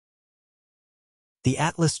The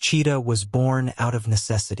Atlas Cheetah was born out of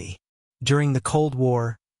necessity. During the Cold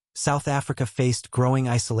War, South Africa faced growing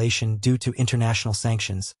isolation due to international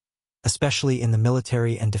sanctions, especially in the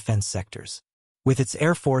military and defense sectors. With its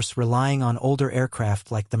air force relying on older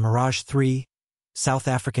aircraft like the Mirage III, South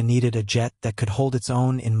Africa needed a jet that could hold its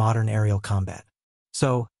own in modern aerial combat.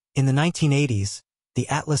 So, in the 1980s, the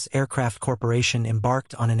Atlas Aircraft Corporation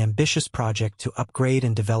embarked on an ambitious project to upgrade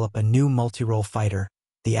and develop a new multi-role fighter,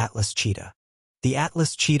 the Atlas Cheetah. The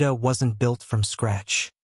Atlas Cheetah wasn't built from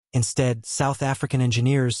scratch. Instead, South African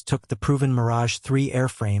engineers took the proven Mirage III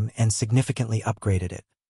airframe and significantly upgraded it.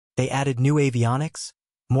 They added new avionics,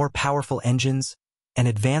 more powerful engines, and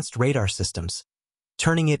advanced radar systems,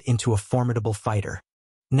 turning it into a formidable fighter.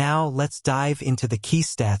 Now, let's dive into the key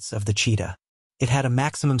stats of the Cheetah. It had a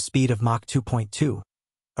maximum speed of Mach 2.2,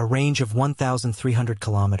 a range of 1,300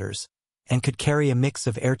 kilometers, and could carry a mix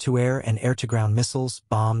of air-to-air and air-to-ground missiles,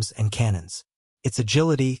 bombs, and cannons. Its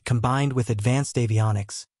agility, combined with advanced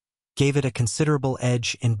avionics, gave it a considerable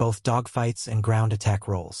edge in both dogfights and ground attack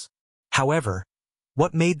roles. However,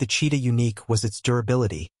 what made the Cheetah unique was its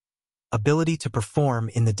durability, ability to perform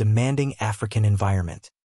in the demanding African environment.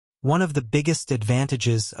 One of the biggest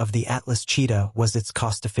advantages of the Atlas Cheetah was its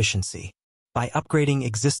cost efficiency. By upgrading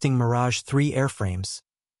existing Mirage III airframes,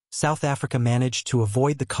 South Africa managed to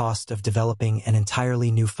avoid the cost of developing an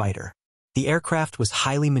entirely new fighter. The aircraft was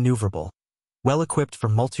highly maneuverable, well-equipped for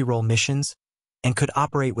multi-role missions, and could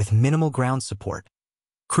operate with minimal ground support,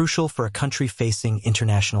 crucial for a country facing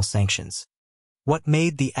international sanctions. What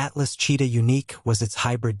made the Atlas Cheetah unique was its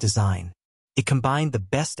hybrid design. It combined the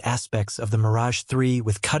best aspects of the Mirage III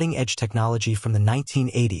with cutting-edge technology from the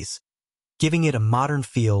 1980s, giving it a modern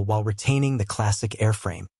feel while retaining the classic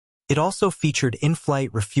airframe. It also featured in-flight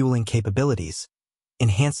refueling capabilities,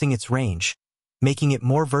 enhancing its range, making it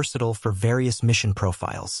more versatile for various mission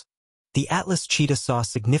profiles. The Atlas Cheetah saw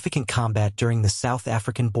significant combat during the South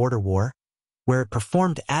African Border War, where it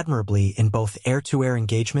performed admirably in both air-to-air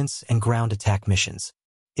engagements and ground attack missions.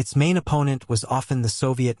 Its main opponent was often the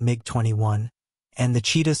Soviet MiG-21, and the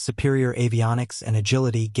Cheetah's superior avionics and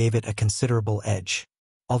agility gave it a considerable edge.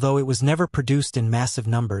 Although it was never produced in massive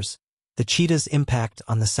numbers, the Cheetah's impact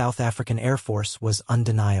on the South African Air Force was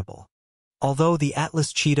undeniable. Although the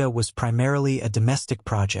Atlas Cheetah was primarily a domestic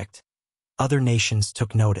project, other nations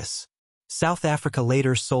took notice. South Africa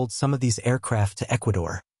later sold some of these aircraft to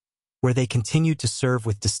Ecuador, where they continued to serve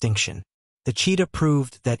with distinction. The Cheetah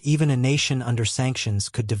proved that even a nation under sanctions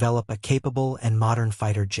could develop a capable and modern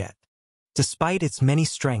fighter jet. Despite its many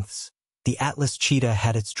strengths, the Atlas Cheetah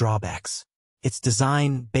had its drawbacks. Its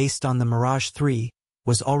design, based on the Mirage III,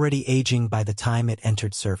 was already aging by the time it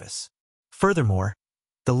entered service. Furthermore,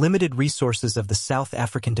 the limited resources of the South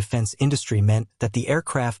African defense industry meant that the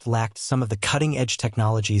aircraft lacked some of the cutting-edge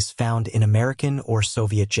technologies found in American or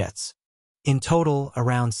Soviet jets. In total,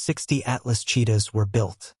 around 60 Atlas Cheetahs were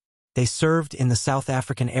built. They served in the South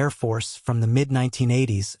African Air Force from the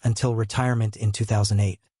mid-1980s until retirement in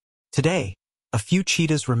 2008. Today, a few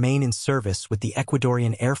Cheetahs remain in service with the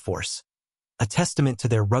Ecuadorian Air Force, a testament to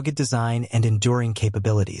their rugged design and enduring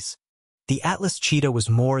capabilities. The Atlas Cheetah was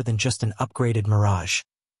more than just an upgraded Mirage.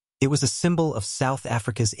 It was a symbol of South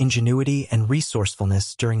Africa's ingenuity and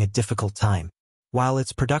resourcefulness during a difficult time. While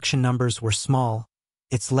its production numbers were small,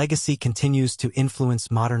 its legacy continues to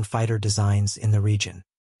influence modern fighter designs in the region.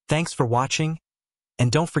 Thanks for watching,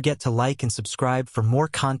 and don't forget to like and subscribe for more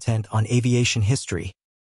content on aviation history.